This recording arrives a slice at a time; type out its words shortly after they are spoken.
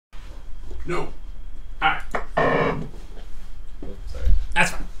No. Alright.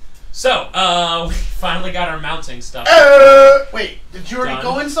 That's fine. So, we finally got our mounting stuff. Wait, did you already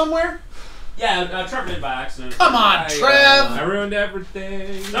go in somewhere? Yeah, Trevor did by accident. Come on, Trev! I ruined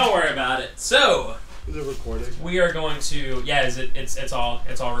everything. Don't worry about it. So, is it recording? We are going to. Yeah, it's all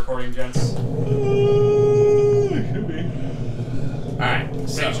recording, gents. Should be. All right,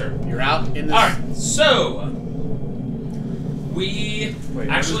 so sure you're out in this. All right, so we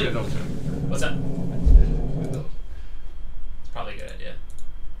actually. What's that? It's probably a good idea.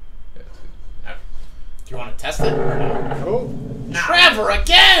 Do you want to test it or no? Oh. Trevor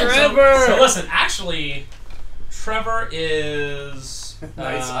again! Trevor! So listen, actually, Trevor is...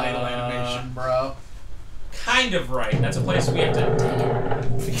 nice idle animation, bro. Kind of right. That's a place we have to...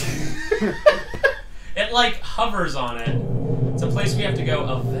 It, like, hovers on it. It's a place we have to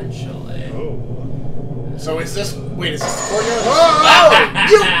go eventually. Oh. So is this... Wait, is this the courtyard?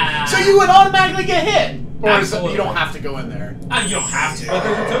 Oh! So you would automatically get hit? Or is it, you don't have to go in there? You don't have to. But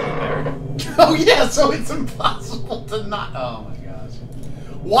there's a token there. Oh yeah, so it's impossible to not... Oh my gosh.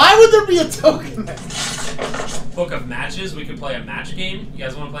 Why would there be a token there? Book of matches. We could play a match game. You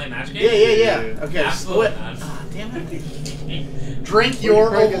guys want to play a match game? Yeah. Okay, absolutely. Split. Ah, damn it. Drink your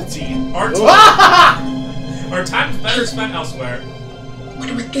Ovaltine. Our time's better spent elsewhere.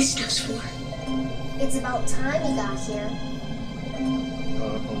 Wonder what this stuff's for. It's about time you got here.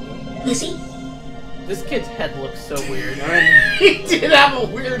 Lizzie? This kid's head looks so weird. He did have a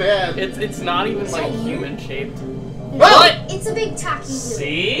weird head. It's not even like human shaped. What? It's a big tacky dude.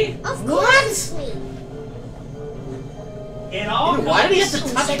 See? Of course it's me. It all. Why did he have to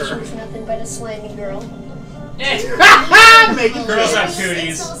touch Said she her? was nothing but a slimy girl. Making girls have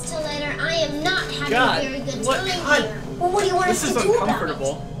cooties. Till later, I am not having God, a very good what? time here. Well, what do you want This us is to do about it?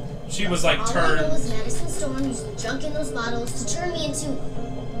 uncomfortable. She was like All I turned. know is Madison Storm used the junk in those bottles to turn me into,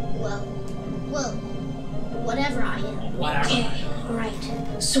 well, whatever I am. Whatever. Okay, alright.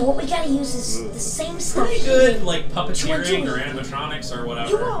 So what we gotta use is the same stuff. Pretty good, like puppeteering Julie. or animatronics or You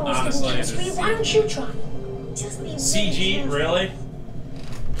whatever. were always Honestly, good at chemistry. Why don't you try? Just be CG, really?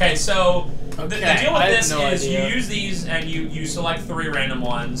 Okay, so the deal with I have this no is idea. you use these and you select 3 random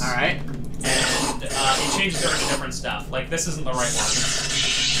ones. All right. And it changes her into different stuff. Like this isn't the right one.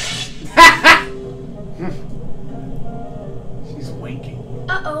 She's winking.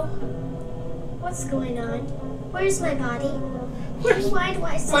 Uh-oh. What's going on? Where's my body? Why do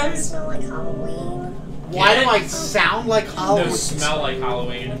I smell like Halloween? Why do I sound like Halloween? Those smell like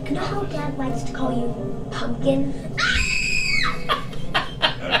Halloween. You know how Dad likes to call you Pumpkin?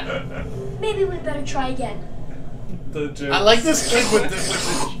 Maybe we better try again. I like this kid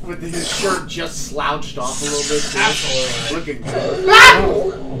with his shirt just slouched off a little bit. Absolutely. Looking good.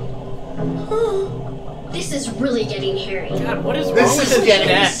 This is really getting hairy. God, what is wrong This with is this getting-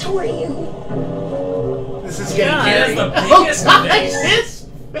 neck? So are you. This is getting God, hairy. that's the biggest God, face. his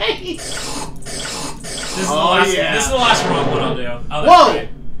face. This is the last wrong one I'll do. Oh, that's Whoa! right.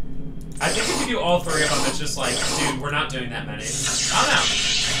 I think if you do all 3 of them, it's just like, dude, we're not doing that many. Oh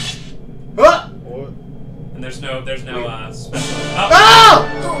no. Huh? And there's no special. Oh!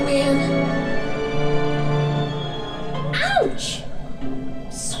 Oh man. Ouch!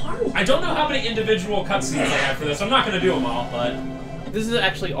 Sorry. I don't know how many individual cutscenes they have for this. I'm not gonna do them all, but This is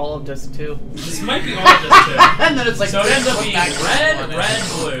actually all of disc 2. this might be all of this too. And then it's like, So it ends up put being that red, on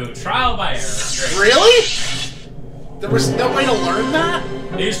it. blue, trial by error. Great. Really? There was no way to learn that?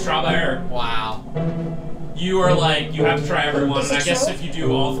 It is trial by error. Wow. You are like, you have to try everyone, and I guess if you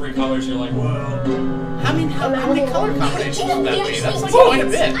do all 3 colors, you're like, well. How many color combinations would that be? That's like Ooh. quite a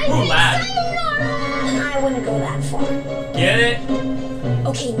bit. Ooh, lad. I wouldn't go that far. Get it?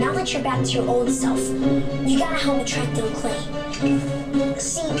 Okay, now that you're back to your old self, you gotta help me track down Clay.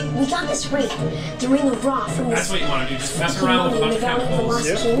 See, we got this ring, the Ring of Ra from this. That's what you want to do. Just mess around with a bunch of chemicals.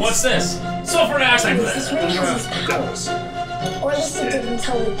 Yep. What's this? Sulfur dioxide. This ring has his powers. Or at least it did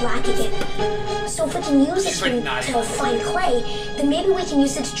until we're black again. So if we can use this ring to find Clay, then maybe we can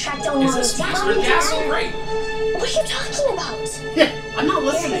use it to track down Is Mama's this dad. mustard gas so great? What are you talking about? Yeah, I'm not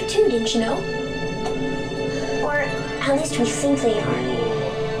They're listening. here too, didn't you know? Or at least we think they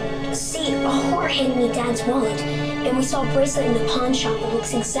are. See, a whore handed me Dad's wallet, and we saw a bracelet in the pawn shop that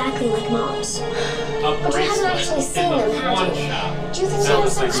looks exactly like Mom's. A But you haven't bracelet actually in seen the them, have pawn you? shop. Do you think That they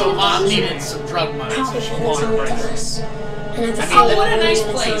was like, So Mom needed some drug money, so Probably she that's wanted all a with bracelet. us. And I have a I feeling mean, what a we're nice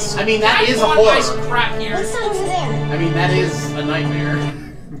gonna place. find- I mean, that is a Nice horror. crap here. What's that over there? I mean, that is a nightmare.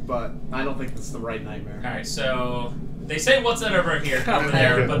 But I don't think that's the right nightmare. Alright, so they say what's that over here, over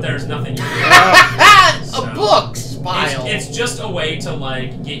there, but there's nothing. A book pile. It's just a way to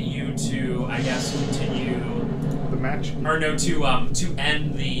like get you to, I guess, continue match. Or no, to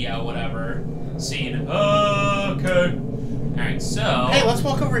end the whatever scene. Okay. All right, so. Hey, let's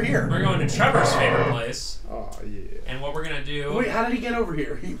walk over here. We're going to Trevor's favorite place. Oh yeah. And what we're gonna do? Wait, how did he get over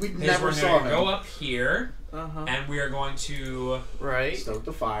here? We is never we're saw gonna him. go up here, Uh-huh. and we are going to. Right. Stoke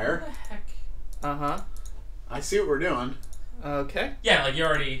the fire. What the heck? Uh-huh. I see what we're doing. Okay. Yeah, like you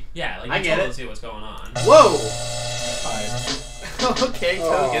already. Yeah, like you I get totally it. see what's going on. Whoa! Okay,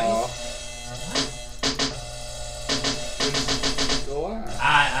 tokens. Go on.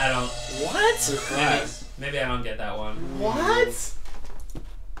 I don't. What? Maybe I don't get that one. What?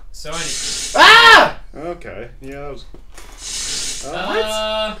 So anyway. Ah! Okay. Yeah.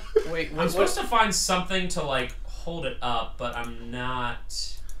 That was. Wait, I'm what? supposed to find something to like hold it up, but I'm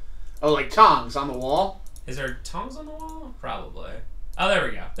not. Oh, like tongs on the wall? Is there tongs on the wall? Probably. Oh, there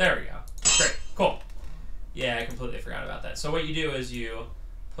we go. There we go. Great. Cool. Yeah, I completely forgot about that. So what you do is you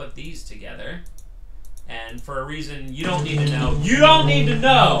put these together, and for a reason you don't need to know. You don't need to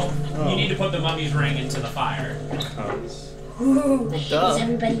know. Oh. You need to put the mummy's ring into the fire. Because. Ooh, Duh. is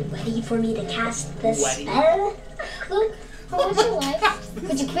everybody ready for me to cast the Ready. spell? Luke, how was your life?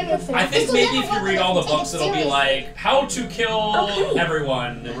 Would you quit your friend? I think maybe if you read all the books, it'll be like how to kill Okay.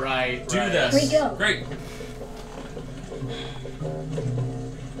 everyone. Right. Do right. this. Here we go. Great.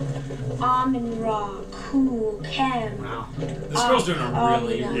 Amen Ra, Ku, Cam. Wow. This girl's doing a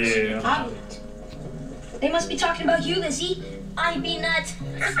really, really good job. Abbott. They must be talking about you, Lizzie. I be not.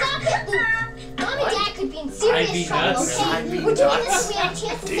 Stop it, Luke. Mom and Dad could be in I'd be serious trouble, nuts. I'd okay? be We're doing nuts. this so we have a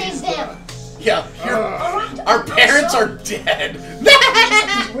chance to save them. Yeah, our parents are dead.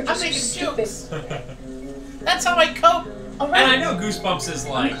 We're I'm just making stupid. jokes. That's how I cope. And I know Goosebumps is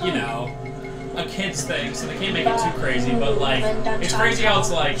like, you know, a kid's thing, so they can't make it too crazy, but like, it's crazy how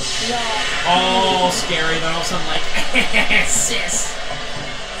it's like all scary, then all of a sudden like, sis.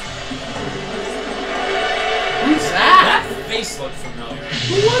 Who's that? That face looked familiar.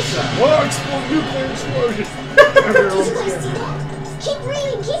 Who was that? Whoa! Explode! Nuclear explosion! Did you Everyone's guys dead. see that? Keep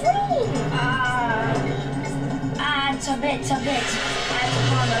reading, keep reading. Tabit.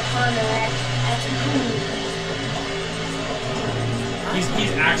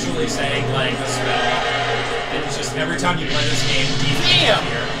 He's actually saying like a spell, and it's just every time you play this game, he's here.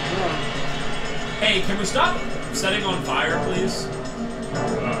 Hey, can we stop setting on fire, please? You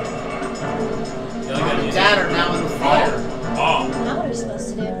like that Mom and music? Dad are now in the fire. Oh. Now what are we supposed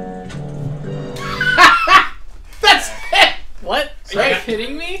to do? That's it. What? So Are I you got-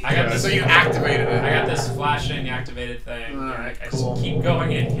 kidding me? I got this. So you activated it. I got this flashing activated thing. Alright, I cool. just keep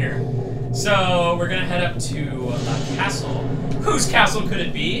going in here. So we're gonna head up to a castle. Whose castle could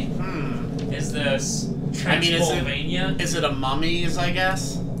it be? Is this I mean, Transylvania? is it a mummy's, I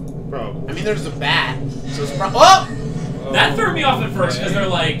guess? Bro. I mean, there's a bat, so it's probably. Oh! That threw me off at first because they're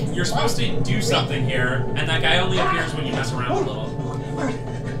like, you're supposed to do something here, and that guy only appears when you mess around a little.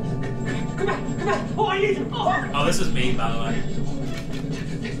 Come back! Oh, I need you! Oh. Oh, this is me, by the way.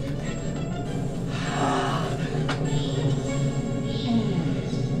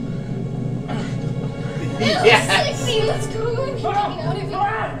 Yes! Sexy, let's go. We're getting out of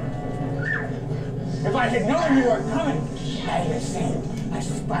here. If I had known you were coming, I'd have sent a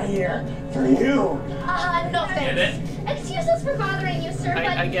spider for you. No Get thanks. it? Excuse us for bothering you, sir, but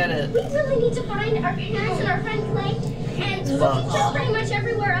I get it. we really need to find our parents and our friend Clay, and looking just pretty much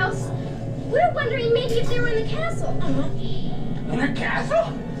everywhere else. We're wondering maybe if they were in the castle. In a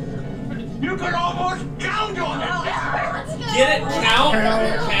castle? You could almost count on it. Let's go. Get it? Count?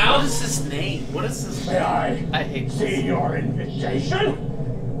 What Count? is his name? What is his May I I hate this. see your invitation?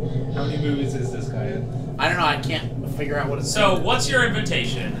 How many movies is this guy in? I don't know. I can't figure out what it's. So, what's your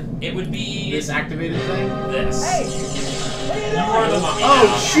invitation? It would be This activated thing? this. Hey, what are you You are the doing? mummy Oh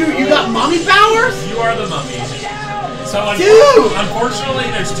now. shoot! You got mummy powers? You are the mummy. So Dude! unfortunately,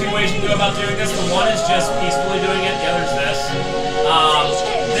 there's two ways you can go about doing this. The one is just peacefully doing it. The other is this.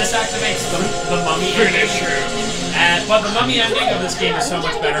 This activates the mummy ending. But the mummy ending of this game is so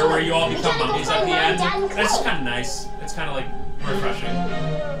much better, where you all become mummies at the end. It's kind of nice. It's kind of like refreshing.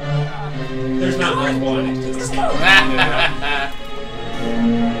 There's not multiple endings to this game.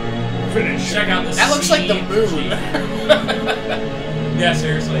 Finish. Check out this. That looks like the moon. Yeah,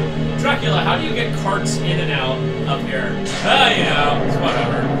 seriously. Dracula, how do you get carts in and out up here? You know, it's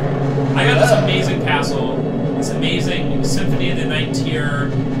whatever. I got this amazing castle. This amazing Symphony of the Night tier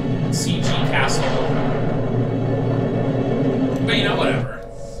CG castle. But you know, whatever.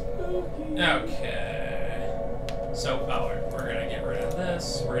 Okay. So, we're gonna get rid of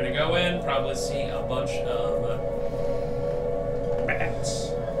this. We're gonna go in, probably see a bunch of bats.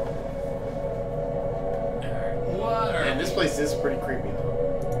 And this place is pretty creepy though.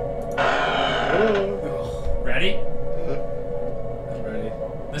 Ready?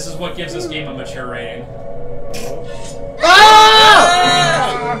 This is what gives this game a mature rating.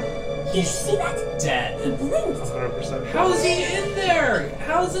 Ah! Did you see that? Dead. He blinked. 100%. How's he in there?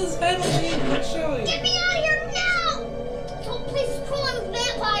 How's his head only showing? Get me out of here now! Don't please cruel with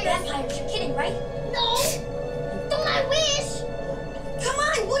vampires. Vampires, you're kidding, right? No! Don't I wish? Come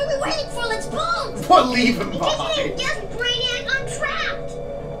on, what are we waiting for? Let's boom! What? Leave him Just behind. guess, Brainiac, I'm trapped!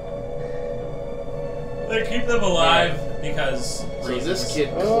 They keep them alive because So reasons. this kid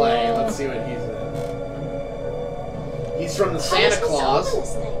Clay, let's see what he's in. He's from the How Santa was supposed to Claus, open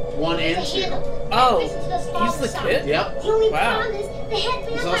this thing? 1 and 2. Oh, he's the kid? Yep. The only Wow. problem is the head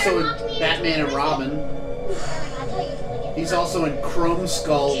He's vampire also locked me in in Batman and prison. Robin. I thought you were gonna get He's hurt. also in Chrome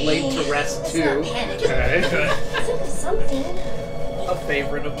Skull, Laid to Rest Let's 2. not panic. Okay. Think of something. A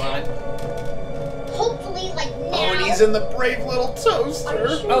favorite of mine. Hopefully, like now. Oh, and he's in the Brave Little Are you Toaster.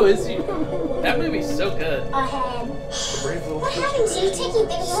 sure? Oh, is he? That movie's so good. Ahead. Brave Little What happened to you taking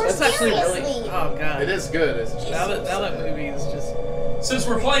things more That's actually seriously? really. Oh god. It is good. It's just Now that movie is just. Since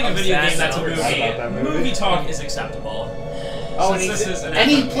we're playing a I'm video sad game that's a now. movie, Forgot about that movie. movie talk is acceptable. Oh, and, Since this is an and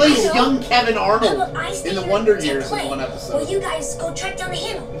he FMV. plays young Kevin How about Arnold I stay in the here Wonder and Years play, in one while episode. you guys go track down the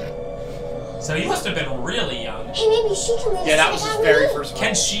handle. So he must have been really young. Hey, maybe she can lead Yeah, us that to was the his guy we very need. first one.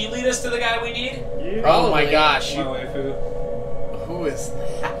 Can she lead us to the guy we need? Yeah. Oh my Probably. gosh, My you, waifu. who is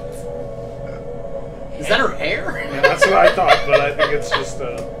that? Is that her hair? Yeah, that's what I thought, but I think it's just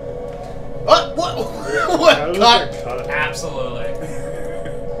What? that What? was Cut. a cut. Absolutely.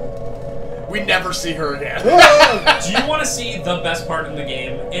 We never see her again. Do you want to see the best part in the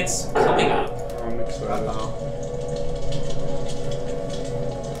game? It's coming up. I'm excited.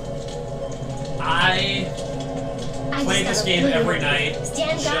 I played this game every night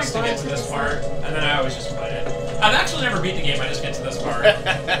Stand guard just to while I get to put this this part, and then I always just quit it. I've actually never beat the game, I just get to this part.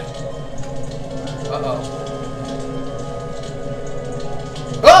 Uh-oh.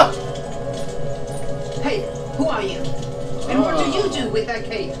 Ah! Hey, who are you? And what do you do with that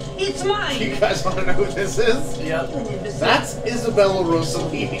cape? It's You mine! guys want to know who this is? Yep. That's Isabella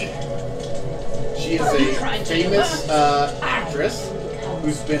Rossellini. She is a famous actress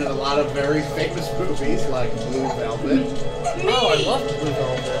who's been in a lot of very famous movies like Blue Velvet. Oh, I love Blue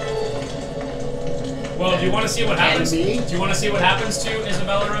Velvet. Well, do you want to see what happens? Do Enemy. you want to see what happens to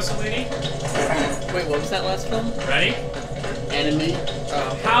Isabella Rossellini? Wait, what was that last film? Ready? Enemy.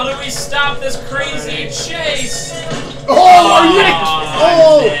 How do we stop this crazy chase? Oh, are you?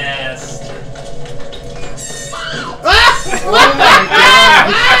 Oh! Missed.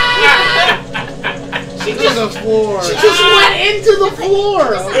 She just the floor. She just went into the floor.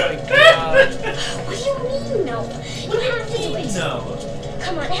 Oh my god. What do you mean, no? You have to do it. No.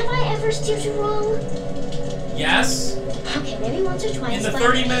 Come on, have I ever steered you wrong? Yes. Okay, maybe once or twice, In the but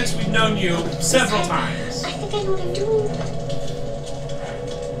 30 minutes we've known you several times. I think I know what I'm doing.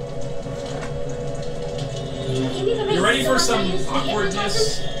 Maybe the You ready for reason some I use the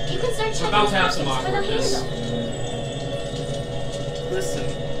awkwardness? hypnotizers, you can start We're checking about to the have some pockets for the awkwardness. handle. Listen,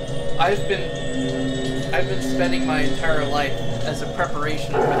 I've been spending my entire life as a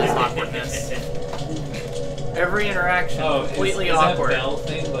preparation for this awkwardness. Every interaction completely awkward. That bell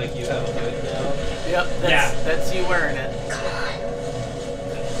thing like you have a hood now? Yep, that's you wearing it.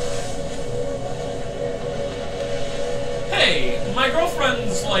 Hey, my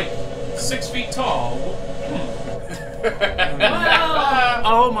girlfriend's like 6 feet tall. Well,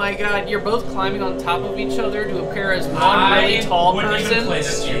 Oh my god, you're both climbing on top of each other to appear as one I really tall wouldn't even person. play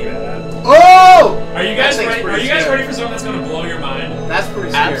this game. Oh! Are you guys That thing's ready? Are pretty you guys scary. ready for something that's gonna blow your mind? That's pretty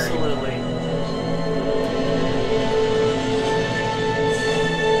scary. Absolutely.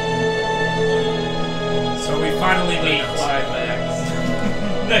 So we finally meet Climax.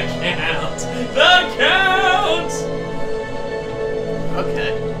 the count. The count.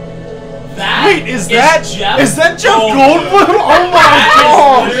 Okay. That Wait, is that Jeff Jeff Goldblum? Oh my That is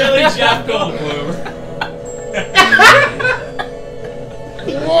god! literally Jeff Goldblum.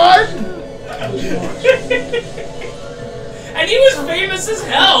 What? And he was famous as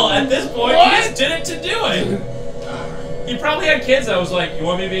hell at this point. He just did it to do it. He probably had kids that was like, "You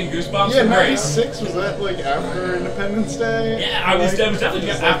want me to be in Goosebumps?" Yeah, Great. 96, was that like after Independence Day? Yeah, it was definitely It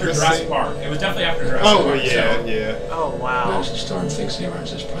was after like the Jurassic same- Park. It was definitely after Jurassic Oh, Park. well, yeah, so- yeah. Oh wow. Just start fixing around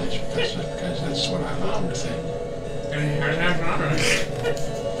this place, Professor, because that's what I allow him to think. And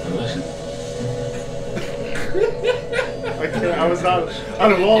listen, I was not,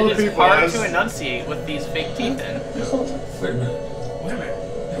 out of all It the is people, I hard was, to enunciate with these fake teeth in. wait a minute. Wait a minute.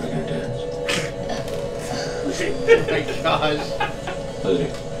 Are we gonna dance? Oh my gosh.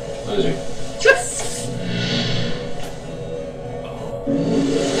 Lizzie. Lizzie.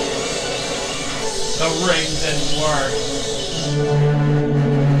 The ring didn't work.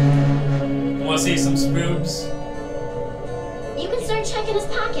 to see some spoobs? You can start checking his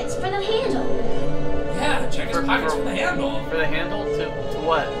pockets for the handle. Yeah, check his pockets for the handle. For the handle? To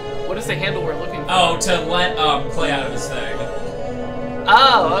what? What is the handle we're looking for? Oh, to let Clay out of his thing.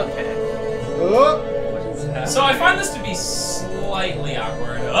 Oh, okay. So I find this to be slightly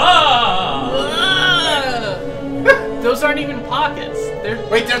awkward. Ah! Those aren't even pockets. They're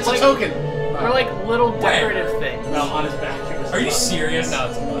Wait, that's like, a token. They're like little decorative things. No, on his back. Are you serious? No,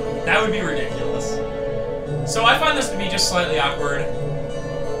 it's a button. That would be ridiculous. So I find this to be just slightly awkward.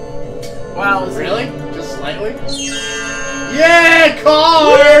 Wow. Really? Just slightly? Yeah,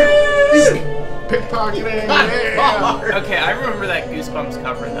 car! He's pickpocketing. car. Okay, I remember that Goosebumps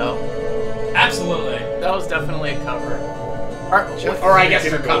cover though. Absolutely. That was definitely a cover. Or I guess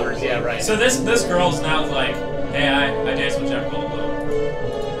they're covers, yeah, right. So this girl's now like, hey, I danced with Jeff Goldblum.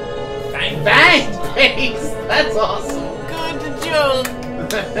 Bang Bang face! That's awesome. Good joke.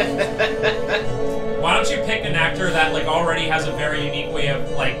 Why don't you pick an actor that like already has a very unique way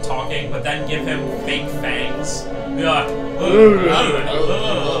of like talking, but then give him fake fangs? Be like,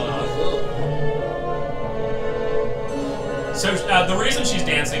 So the reason she's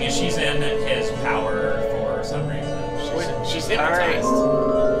dancing is she's in his power for some reason. She's hypnotized.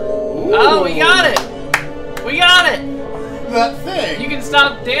 Oh, we got it! We got it! That thing. You can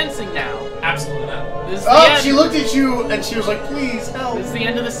stop dancing now. Absolutely not. This is the Oh, end. she looked at you and she was like, please help. This is the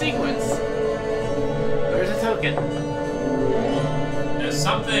end of the sequence. There's a token. There's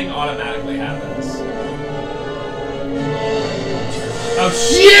something automatically happens. Oh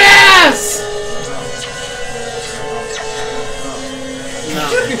shit! Yes! No.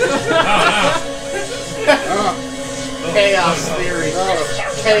 Oh Chaos theory.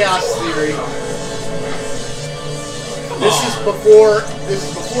 Chaos theory. This is before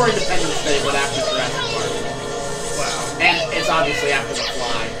Independence Day, but after Jurassic Park. Wow. And it's obviously after The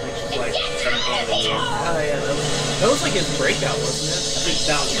Fly, which is like an alien. Oh yeah, that was like his breakout, wasn't it? I think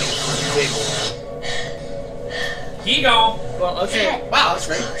that was like a big one. He gone. Well, okay. Wow, that's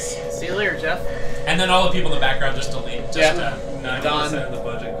great. See you later, Jeff. And then all the people in the background just delete. Just 90% of the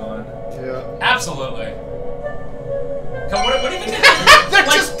budget gone. Yeah. Absolutely. What do you think? They're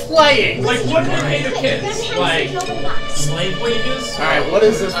just playing. Like, what do they pay the kids? Like, slave wages? Alright, what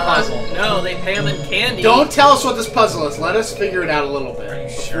is this puzzle? No, they pay them in candy. Don't tell us what this puzzle is. Let us figure it out a little bit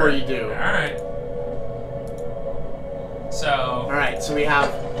before Sure. you do. Alright. So Alright, so we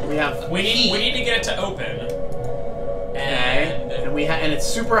have we need to get it to open. And and it's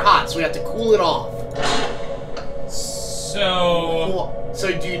super hot, so we have to cool it off. So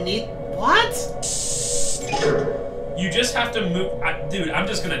do you need what? You just have to move, dude. I'm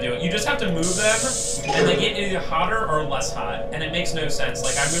just gonna do it. You just have to move them, and they get either hotter or less hot, and it makes no sense.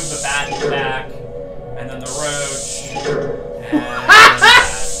 Like I move the bat back, and then the roach,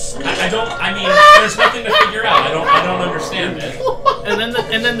 and I don't. I mean, there's nothing to figure out. I don't understand it. And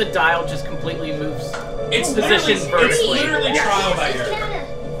then the dial just completely moves. It's positioned vertically. It's literally trial by error.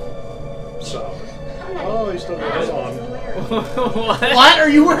 So. Oh, you still got this on. What are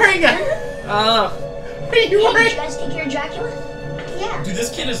you wearing? Are you Hey, wearing? did you guys take care of Dracula? Yeah. Dude, this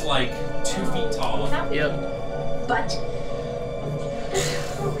kid is like 2 feet tall. Yep. But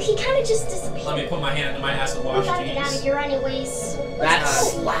he kind of just disappeared. Let me put my hand in my acid We wash gotta get out of jeans. here anyways. That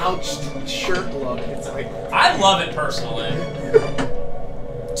slouched shirt look. It's like I love it personally.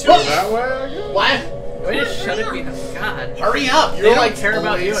 That way I go? what? Why just shut it behind? God. Hurry up! They You're don't like care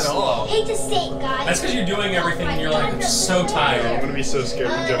about you at slow. all. Hate to say it, guys. That's because you're doing everything and you're like, I'm so I'm tired. gonna be so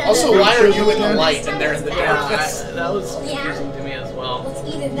scared of Jeff. Also, why are you in the light and they're in the Yeah, darkness? that was confusing to me as well. It's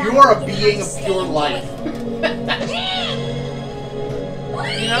either that You are or a we being have of to pure stay light.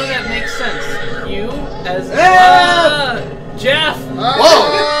 You know, that makes sense. You, as Jeff!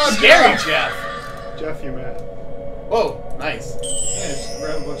 Whoa! Scary Jeff! Jeff, you mad? Whoa, nice. Yeah, just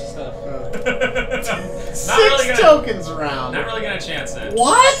grab a bunch of stuff. Six tokens around. Not really gonna chance it.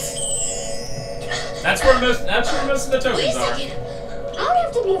 What? That's where most of the Wait a tokens are. second. I don't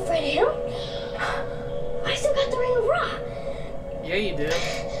have to be afraid of him. I still got the Ring of Ra. Yeah, you do.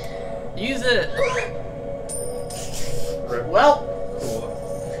 Use it. Well.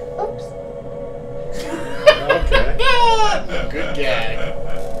 Oops. Okay. Good gag.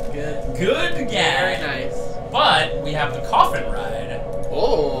 Good Very gag. nice. But we have the coffin ride.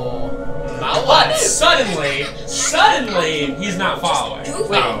 Oh. Now But what? suddenly, he's not following.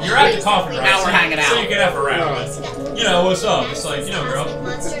 Wait, You're at the coffin ride. Now we're hanging So out. you can F around. You know, what's up? It's like, you know, girl.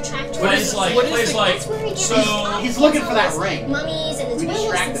 Plays like, so... He's looking for that ring. Mummies and its We wings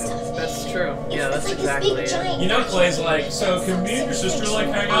and distracted him. stuff. That's true. Yeah, It's that's like exactly this big it. giant You know, Clay's like, so can me and your sister like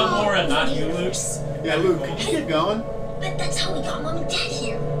hang out more and not you, Luke? Yeah, Luke, could you get going? But that's how we got Mom and Dad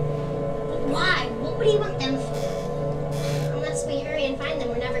here. Why?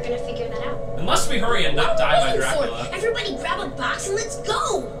 we hurry and not die by Dracula. Everybody grab a box and let's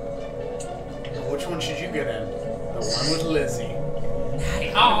go! Which one should you get in? The one with Lizzie.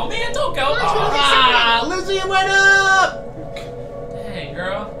 Oh man, don't go. Ah, Lizzie went up! Hey,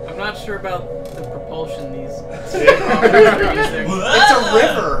 girl. I'm not sure about the propulsion these It's a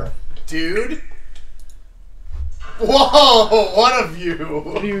river, dude. Whoa, what a view!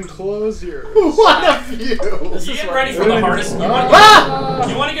 Didn't even close yours. What a view! You get ready for the hardest. You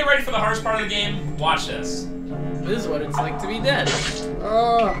want to get ready for the hardest part of the game? Watch this. This is what it's like to be dead.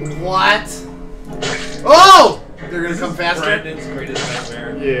 What? Oh! They're gonna come faster. Brandon's greatest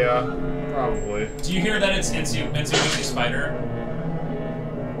nightmare. Yeah, probably. Do you hear that it's Insu Spider?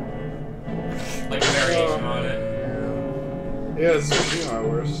 Like a variation on it. Yeah, this would be my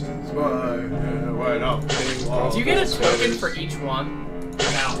worst. Do you get a token for each one?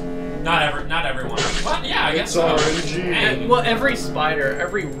 No, not everyone. But yeah, I guess It's so. RNG. And, Well, every spider,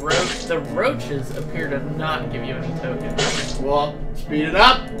 every roach, the roaches appear to not give you any tokens. Well, speed it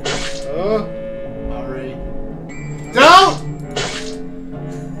up. Alright. Don't!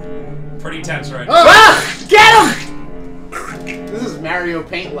 pretty tense right now. Ah! Get him! This is Mario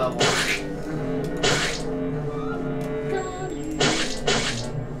Paint level.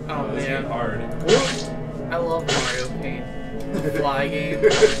 Oh man, hard. I love Mario Paint. The fly game.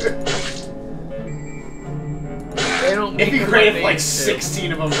 They don't make It'd be them great if like amazing.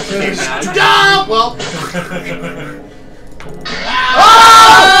 16 of them came out. No! Well.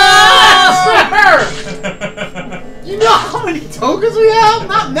 You know how many tokens we have?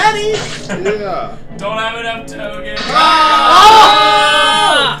 Not many. Yeah. Don't have enough tokens.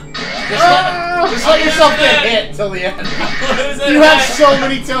 Just let yourself get hit till the end. You have so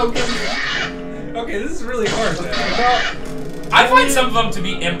many tokens. Okay, this is really hard now. I find some of them to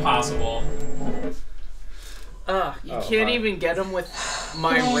be impossible. You can't even get them with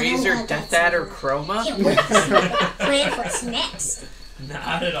my Razer Death Adder Chroma? Plan what's next.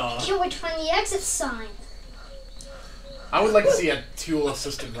 Not at all. Can't wait to find the exit sign. I would like to see a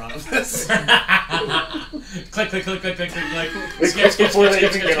tool-assisted run of this. Click, click, click, click, click, click, click. Skip before they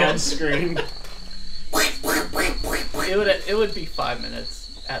even get on screen. It would be 5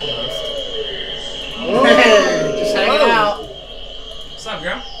 minutes at most. Hey, just hanging out. What's up,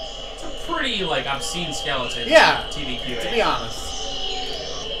 girl? It's a pretty, like, obscene skeleton. Yeah, TVQ. to be honest.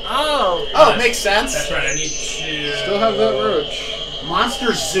 Oh! Oh, it makes sense. That's right, I need to... Still have that roach.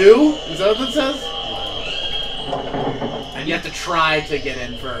 Monster Zoo? Is that what it says? And you have to try to get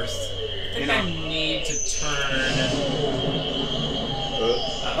in first. I think I need to turn...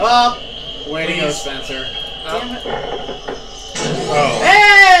 Up! Way to go, Please. Spencer. Damn it. Oh.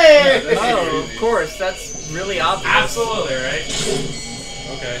 Hey! Oh, of course, that's really obvious. Absolutely, right?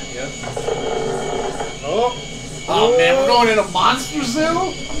 Okay, yeah. Oh. Oh man, we're going in a monster zoo? I'm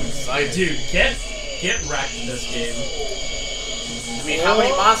excited. Dude, get wrecked this game. I mean, how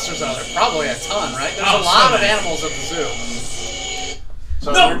many monsters are there? Probably a ton, right? There's a Oh, lot so of many. animals at the zoo.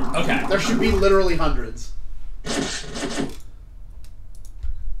 So No! Okay. there should be literally hundreds.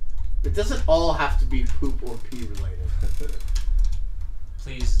 It doesn't all have to be poop or pee related.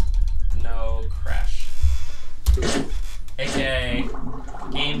 Please, no crash. AKA,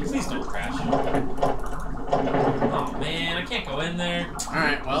 game, please don't crash. Oh man, I can't go in there.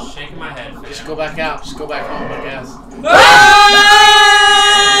 Alright, well, Shaking my head. just go back out. Just go back home, I guess.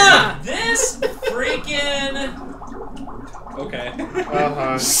 Ah! This freaking... Okay.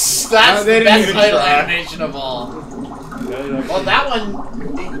 Uh-huh. That's They the didn't best even title try. animation of all. Well, that one,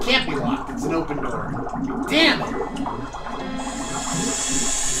 it can't be locked. It's an open door. Damn it!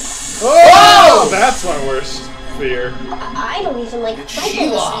 Oh! That's my worst fear. I don't even like She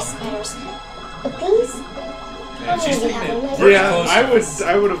fighting lost. spiders. But these, I'm she's gonna be having nice. Pretty Yeah, close.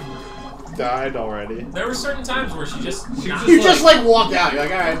 I would have died already. There were certain times where she just... You just like walk out. You're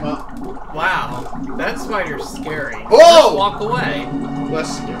like, alright, well. Wow, that spider's scary. Whoa! Just walk away.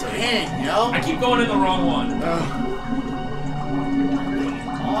 Less scary. Dang, yo. I keep going in the wrong one.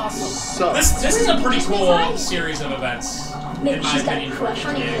 Awesome. So. This is a pretty cool series of events, Maybe in my she's got a opinion, for crush this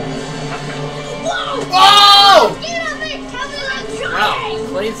on you. game. Oh! Get up and tell me I'm Wow, trying.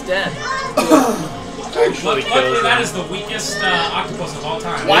 Clay's dead. Actually Luckily, that is the weakest octopus of all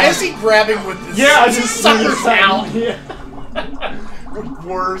time. Why is he grabbing with this sucker out? Yeah.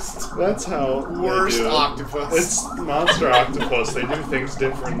 Worst. That's how Worst they do it. octopus. It's monster octopus. They do things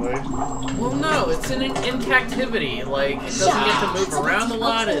differently. Well, no, it's in captivity. Like, it doesn't get to move around a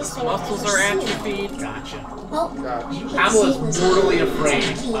lot. Its muscles are atrophied. Gotcha. Well, Gotcha. Apple is brutally afraid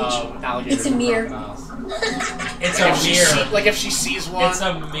of alligators It's a and mirror. crocodiles. It's a mirror. Like if she sees one. It's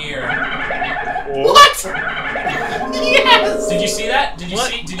a mirror. What? Yes. Did you see that? Did you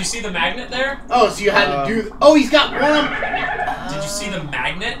see the magnet there? Oh, so you had to do. Oh, he's got one. Did you see the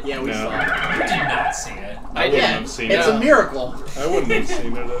magnet? Yeah, we saw it. You did not see it. I wouldn't have seen it. It's a miracle. I wouldn't have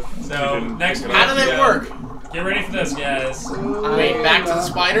seen it if So next week, how did it work? Get ready for this, guys. Wait, back to the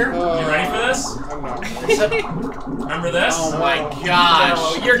spider. You ready for this? I'm not. Remember this? Oh my gosh!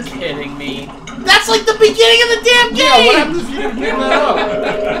 No, you're kidding me. That's like the beginning of the damn game. Yeah, what happens if you didn't pick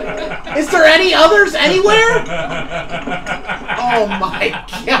that up? Is there any others anywhere? Oh my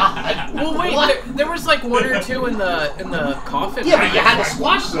god! Well, wait. There was like one or two in the coffin. Yeah, but you had to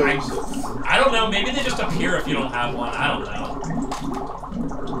squash those. I don't know. Maybe they just appear if you don't have one. I don't know.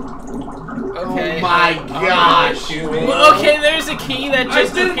 Okay. Oh my gosh! Well, okay, there's a key that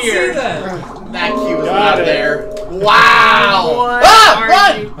just I didn't appeared. see that. That key was Got not it. there. Wow! What Ah! are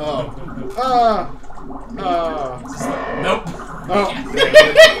Run! you- Nope. Oh,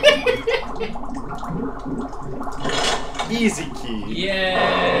 easy key.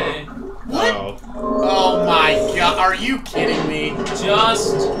 Yay. What? Oh. Oh my god! Are you kidding me?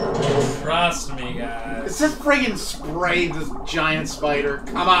 Just trust me, guys. Is this friggin' spray this giant spider?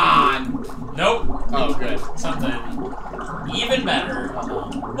 Come on! Nope. Oh, good. Something even better.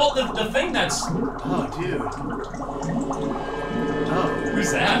 Well, the thing that's... Oh, dude. Oh.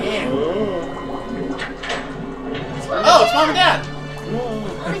 Who's that? Yeah. Oh, it's Mom and Dad!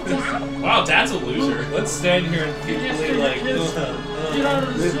 Wow, Dad's a loser. Let's stand here and peacefully like. I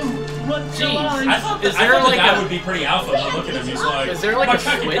thought Is I there thought like the dad a- would be pretty alpha, but look at him, he's like... Is there like "My a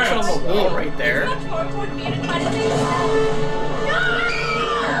cocky switch parents." on the wall right there?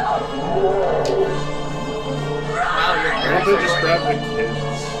 Wow, your Why don't parents they are just going- grab the kids?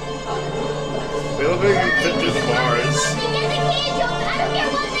 They look like they can fit through the bars.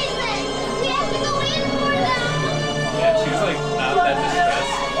 Yeah, she's like not that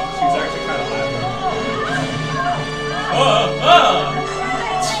distressed. She's actually kind of laughing.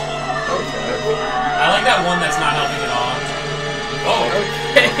 I like that one that's not helping at all. Oh.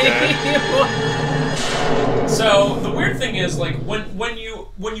 So the weird thing is, like, when you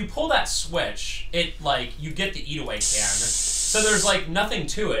pull that switch, it like you get the eat away can. So there's like nothing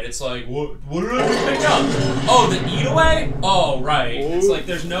to it. It's like what did I just pick up? Oh, the eat away? Oh, right. It's like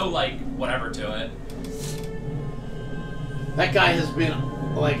there's no like whatever to it. That guy has been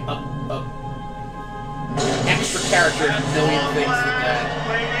like a extra character in a million things than that.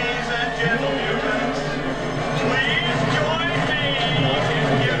 Ladies and gentlemen, please join me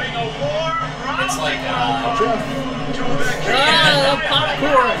in giving a warm round It's like to the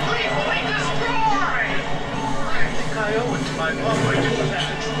popcorn. completely destroyed. I think I owe it to my mother to present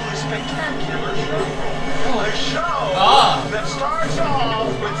a truly spectacular show. A show that starts off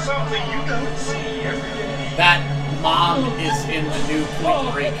with something you don't see every day. That mom is in the new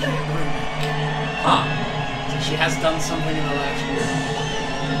Point Break. Huh. So she has done something in the last year.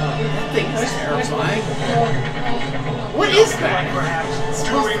 Oh, that thing is terrifying. What is that? Perhaps It's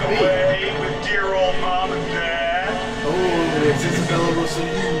supposed doing to be. away with dear old mom and dad. Oh, it's Isabella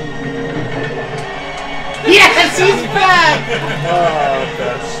Rossellini. Yes, he's back! Oh,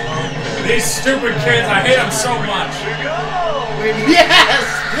 that's... These stupid kids, I hate them so much.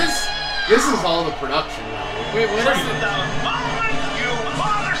 Yes! This is all the production now. Wait, what is The moment you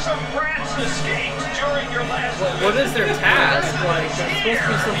bothersome brats escaped during your last what is their task? Like, there's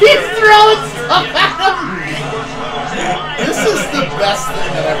supposed to be some He's throwing stuff at him! This is the best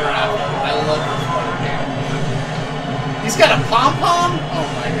thing that ever happened. I love this fucking game. He's got a pom-pom? Oh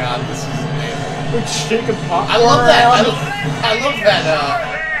my god, this is amazing. Shaking pop. I love that. I love that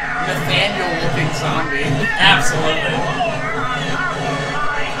Nathaniel-looking zombie. Absolutely.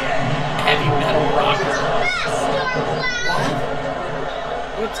 Heavy metal rocker.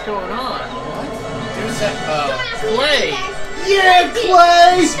 What's going on? Do that, Clay! Yeah,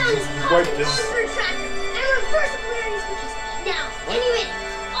 Clay! What this? Now, any minute,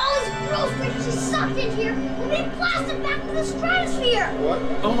 all his gross riches sucked in here will be blasted back to the stratosphere. What?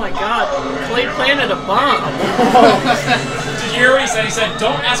 Oh my god, Clay planted a bomb! Did you hear what he said? He said,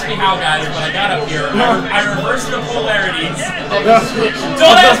 "Don't ask me how, guys, but I got up here. I reversed the polarities.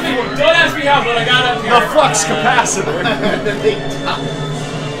 Don't ask me how, but I got up here." The flux capacitor.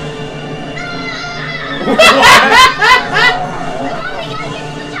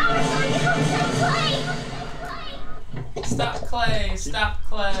 Stop Clay! Stop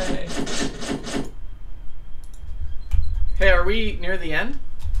Clay! Hey, are we near the end?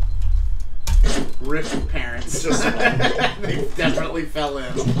 Rip parents. Just they definitely fell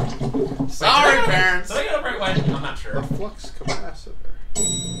in. Sorry, parents. Did I get it right way? I'm not sure. The flux capacitor.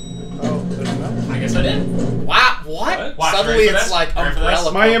 I guess I did. Wow, what? Watch, Suddenly ready for it's this? like Ready for this?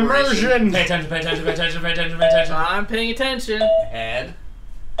 umbrella. My corporation. immersion. Pay attention, pay attention, pay attention, pay attention, pay attention, pay attention. I'm paying attention. Head.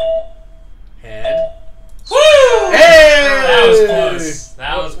 Woo! Hey! That was close.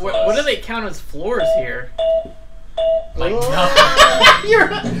 That was close. What do they count as floors here? Like,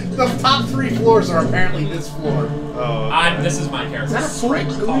 The top 3 floors are apparently this floor. this is my character. Is that a prank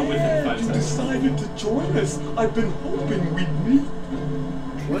call? Glad you decided to join us. I've been hoping we'd meet.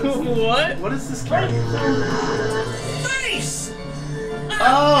 What? What is this character? Nice!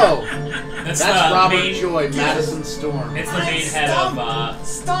 Oh! That's That's the Robert main, Joy, Madison Storm. It's the main head of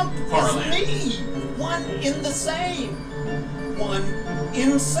Stump Horrorland. is me. One in the same. One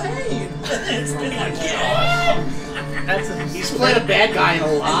insane. It's been like, He's played a bad guy in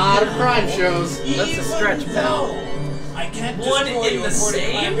a lot of crime shows. That's a stretch, pal. I can't One destroy in you the according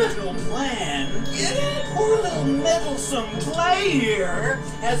to my same? original plan. Poor little meddlesome Clay here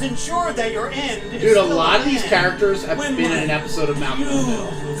has ensured that your end is Dude, a still lot of these end. characters have When been in my an episode of Malcolm in the Middle. you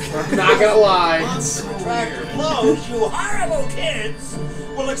I'm not gonna lie. monster tractor blows, you horrible kids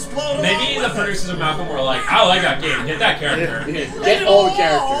will explode Maybe along the with producers of Malcolm were like, I like that game, get that character. Get all the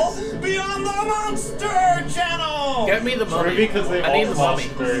characters. Beyond the Monster Channel! Get me the mummy. Maybe because they I need all the mummy.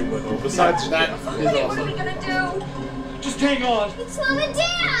 cost very little. Besides That Jeff. is What are awesome. we gonna do? Just hang on. It's Mom and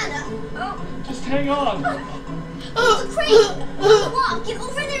Dad! Oh, Just hang on. oh, the crane! Walk, get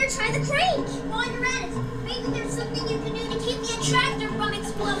over there and try the crane! While you're at it, maybe there's something you can do to keep the attractor from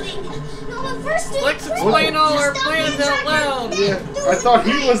exploding. No, but first do Let's the crane. explain all our Stop plans the out attractor, loud. then Yeah, do I thought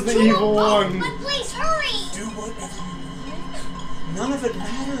he crane. was the Do evil both, one. But please, hurry! Do whatever you want. None of it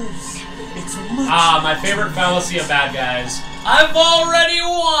matters. It's much My favorite fallacy of bad guys. I've already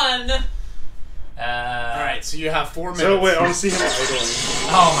won! Alright, so you have 4 minutes. So wait, I want to see him idling.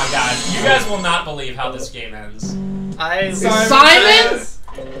 Oh my god. You guys will not believe how this game ends. Simon?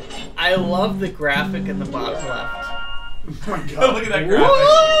 I love the graphic in the bottom left. Oh my Look god. at that graphic.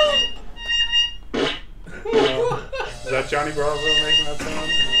 Is that Johnny Bravo making that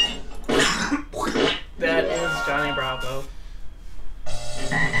sound? That is Johnny Bravo.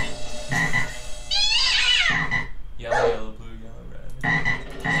 Yellow, yellow, blue, yellow, red.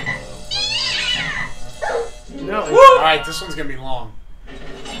 No, it's Alright, this one's gonna be long.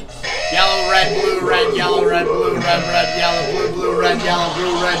 Yellow, red, blue, red, yellow, red, blue, red, yellow, blue, blue, red, yellow,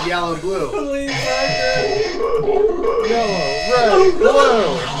 blue, red, yellow, blue. Yellow, red,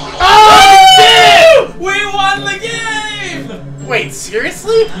 blue. Oh! We won the game! Wait,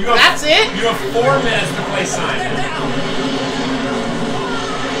 seriously? That's it? You have 4 minutes to play Simon.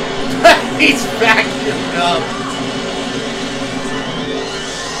 He's vacuumed up.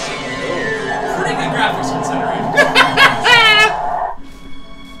 Pretty good graphics considering.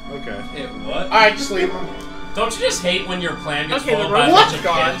 Okay. What? Alright, just leave him. Don't you just hate when your plan gets okay. The followed by a robot's bunch of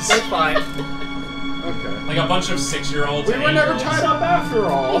gone. kids? They're fine. Okay. Like a bunch of 6-year-olds We and were never 8-year-olds. tied up after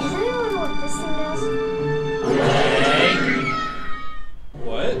all. Does anyone know what this thing does? Okay.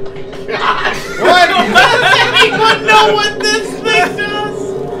 What? What? Does anyone know what this thing does?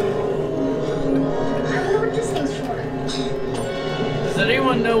 I wonder what this thing's for. Does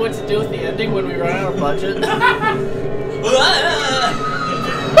anyone know what to do with the ending when we run out of budget?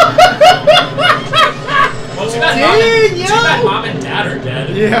 Well, too bad, Dang, too bad Mom and Dad are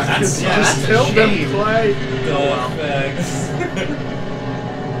dead. Yeah, that's just a killed them, shame. Clay.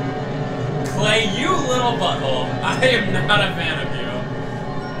 Clay, you little butthole. I am not a fan of you.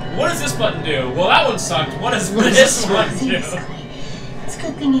 What does this button do? Well, that one sucked. What does this one do? It's a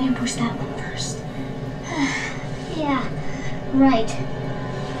good thing you didn't push that one first. Yeah, right.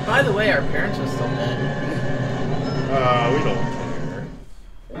 By the way, our parents are still dead. We don't care.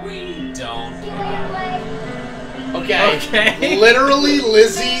 We don't. Okay. Literally,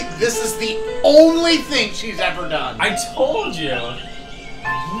 Lizzie, this is the only thing she's ever done. I told you.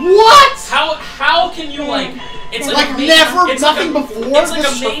 What? How can you like? It's like, Like main- never, it's nothing like a, before. It's like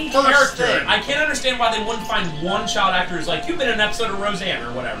This a is main the first character. thing. I can't understand why they wouldn't find one child actor who's like, you've been in an episode of Roseanne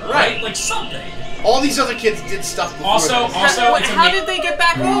or whatever, right? Like something. All these other kids did stuff before. Also, this. it's a How did they get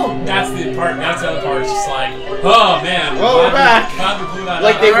back home? That's the part. That's the other part. It's just like, oh man. Well, we're back. Glad we blew that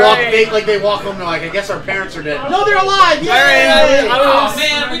Like up. they walk, Alright. they walk home. They're like, I guess our parents are dead. No, they're alive. Yay! Oh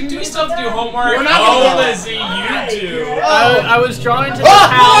man, do we still have to do homework? We're not oh, gonna- Lizzie, you do. I was drawing to the Oh!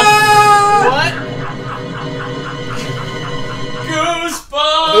 house. What?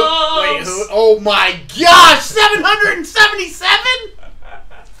 Goosebumps. Wait, who? Oh my gosh! 777.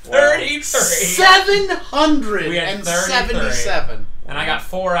 33. 777. And I got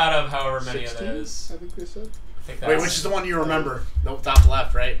 4 out of however many of those. I think they said. I think Wait, which is the one you remember? The top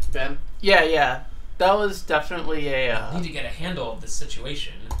left, right, Ben? Yeah. That was definitely a. I need to get a handle of this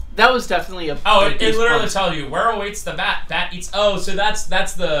situation. That was definitely a. Oh, it literally tells you werewolf eats the bat, bat eats. Oh, so that's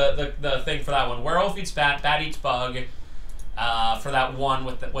the thing for that one. Werewolf eats bat, bat eats bug. For that one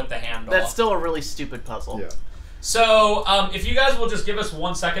with the handle. That's still a really stupid puzzle. Yeah. So, if you guys will just give us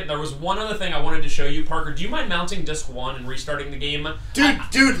 1 second, there was one other thing I wanted to show you. Parker, do you mind mounting disc 1 and restarting the game?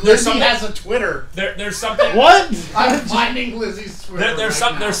 Dude, Lizzie has a Twitter. There's something. What? I'm finding Lizzie's Twitter. There's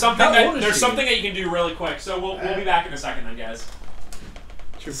something that you can do really quick. So we'll be back in a second, then, guys.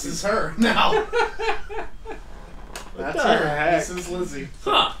 This is her now. That's her. This is Lizzie.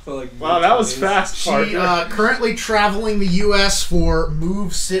 Huh. So, like, wow, that was fast, She Parker. currently traveling the U.S. for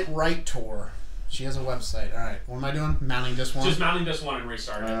Move Sit Right tour. She has a website. All right, what am I doing? Mounting disc 1. Just mounting disc 1 and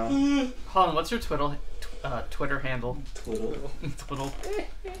restarting. Hold on, what's your Twitter handle? Twiddle. Twiddle.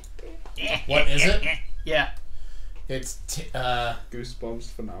 What is it? Yeah. It's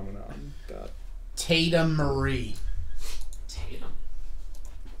Goosebumps phenomenon. Tatum Marie. Tatum.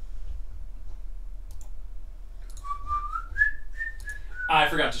 I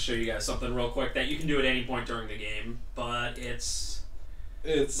forgot to show you guys something real quick that you can do at any point during the game, but it's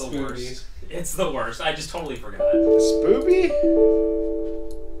the spooky. worst. It's the worst. I just totally forgot. Spoopy?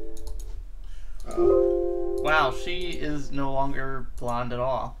 Wow, she is no longer blonde at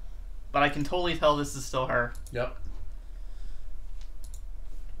all. But I can totally tell this is still her. Yep.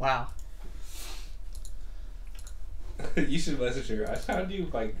 Wow. You should message her. I found you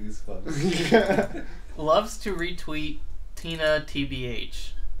by Goosebumps. Loves to retweet Tina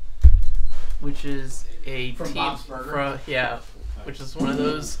TBH, which is a From Bob's Burger? which is one of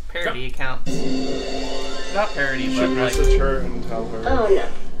those parody accounts. Not parody, You but should like. message her and tell her. Oh no.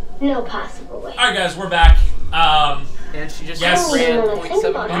 No possible way. Alright, guys, we're back. And she just Yes. ran Oh, think 0.7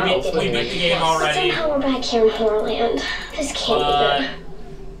 about how miles. they we did beat it. the game already. Somehow we're back here in Horrorland. This can't be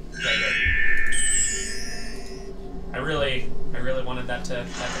good. Okay, good. I really wanted that to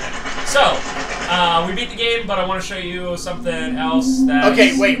happen. So, we beat the game, but I want to show you something else that.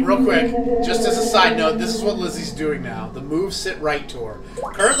 Okay, wait, real quick. Just as a side note, this is what Lizzie's doing now. The Move Sit Right tour.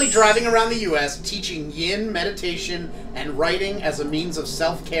 Currently driving around the U.S. teaching yin, meditation, and writing as a means of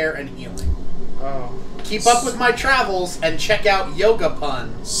self-care and healing. Oh. Keep up with my travels and check out Yoga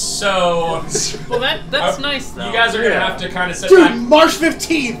Pun. So. Well, that's nice though. You guys are gonna have to kind of sit Dude, back. March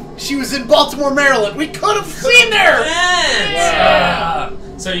 15th, she was in Baltimore, Maryland. We could have seen her!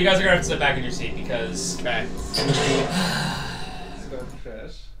 So you guys are gonna have to sit back in your seat because. Okay.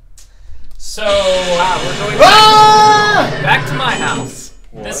 So. We're going back to my house.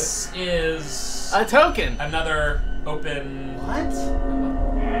 What? This is A token. another open. What?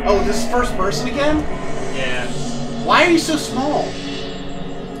 Oh, this is first person again? Yeah. Why are you so small?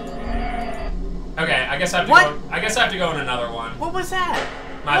 Okay, I guess I have to What? go. I guess I have to go in another one. What was that?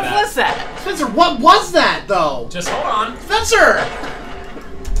 My What bad. was that? Spencer, what was that, though? Just hold on. Spencer!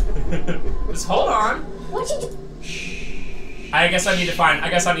 Just hold on. What did you... I guess I need to find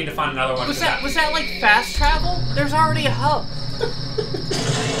another one. Was that like fast travel? There's already a hub.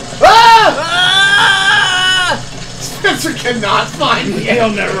 Ah! Ah! Spencer cannot find me. He'll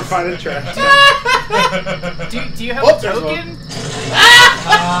never find a trash. Do you have Oh, a there's token?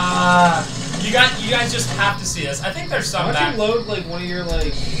 You guys just have to see this. I think there's some Why back. don't you load like one of your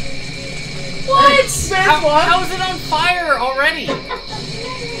like? What? How is it on fire already?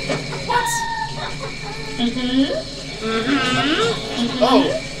 What? Oh.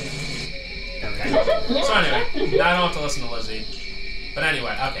 Okay. So anyway, now I don't have to listen to Lizzie. But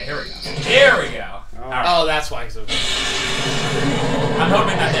anyway, okay, here we go. Here we go. All right. Oh, that's why he's okay. I'm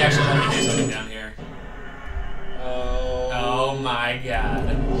hoping that they actually let me do something down here. Oh. Oh my god.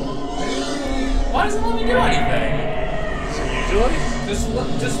 Why doesn't it let me do anything? Usually,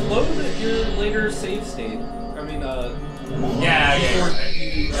 just load your later save state. I mean, Yeah. before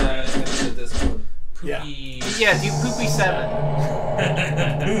you enter this one. Poopy. Yeah, do Poopy 7.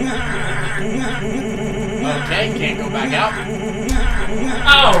 Okay, can't go back out.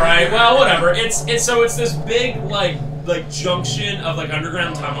 All right. Well, whatever. It's this big like junction of like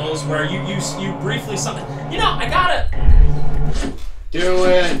underground tunnels where you briefly saw. You know, I gotta Do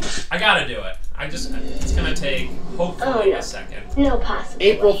it. do it. It's gonna take hopefully a second. No possible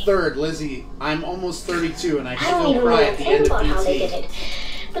April way. 3rd, Lizzie. I'm almost 32 and I I don't still even cry want at to the think end about how they of did PT. it.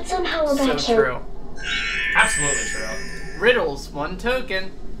 But somehow we're So back here. true. Absolutely true. Riddles, 1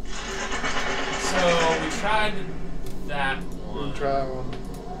 token. So we tried that one. Try one.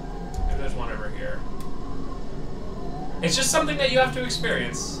 Maybe there's one over here. It's just something that you have to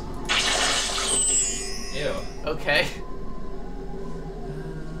experience. Ew. Okay.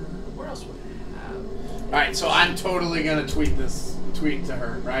 Where else would I have? Alright, so I'm totally gonna tweet to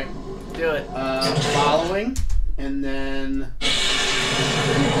her, right? Do Do it. Following, and then.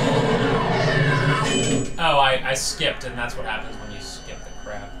 Oh, I skipped, and that's what happens when you skip the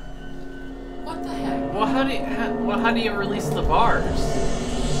crap. What the heck? Well, how do you release the bars?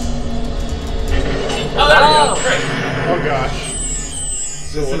 Oh, there we go. Great. Oh gosh.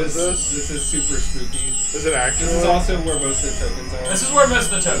 So what is this? This is super spooky. Is it actual? This is also where most of the tokens are. This is where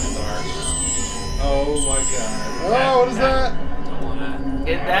most of the tokens are. Oh my god. Oh, what is that? Don't want that.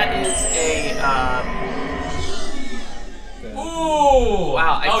 That is a. Ooh!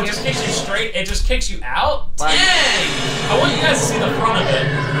 Wow, Oh, it just kicks you straight. It just kicks you out? Dang! I want you guys to see the front of it,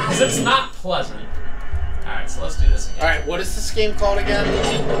 because it's not pleasant. Alright, so let's do this again. Alright, what is this game called again?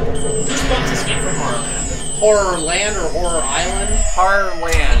 Goosebumps Escape from Horrorland. Horrorland or Horror Island?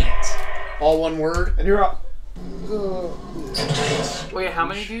 Horrorland. All one word? And you're up. Wait, how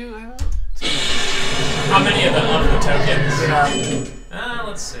many do you have? How many of the tokens? Yeah.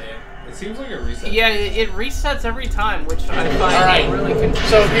 Let's see. It seems like a reset. Yeah, it resets every time, which I find Alright. really confusing.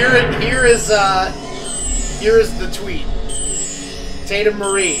 So here is the tweet. Tatum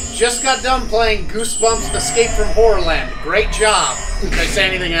Marie just got done playing Goosebumps Escape from Horrorland. Great job. Did I say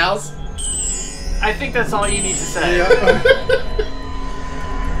anything else? I think that's all you need to say. Yeah.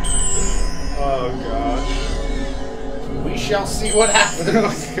 Oh gosh. We shall see what happens.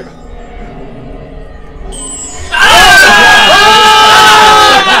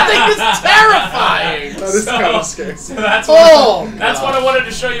 That thing is terrifying! That is kind of scary. So that's what I wanted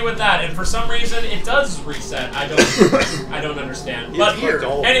to show you with that, and for some reason it does reset. I don't understand. But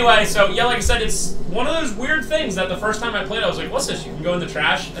anyway, so yeah, like I said, it's one of those weird things that the first time I played, I was like, "What's this?" You can go in the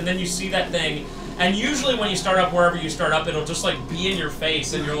trash, and then you see that thing, and usually when you start up wherever you start up, it'll just like be in your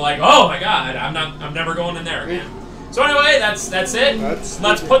face, and you're like, "Oh my god, I'm never going in there again." So anyway, that's it.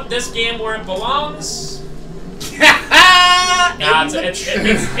 Let's put this game where it belongs. Yeah, it's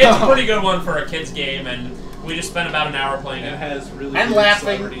a pretty good one for a kid's game, and we just spent about an hour playing it. It has really and good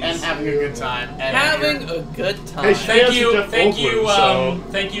laughing celebrities. and having a good time. And Having a good time. Thank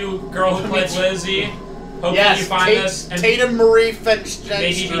you, girl who played Lizzie. Hopefully you find this and Tatum Marie Finch.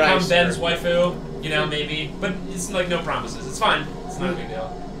 maybe become Ben's waifu. You know, maybe, but it's like no promises. It's fine. It's not a big deal.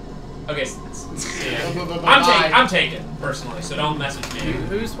 Okay, I'm taken personally, so don't message me.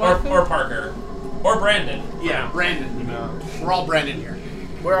 Who's or Parker or Brandon. Yeah, Brandon. No. We're all Brandon here.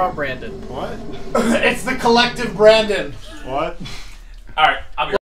 We're all Brandon. What? It's the collective Brandon. What? All right, I'll be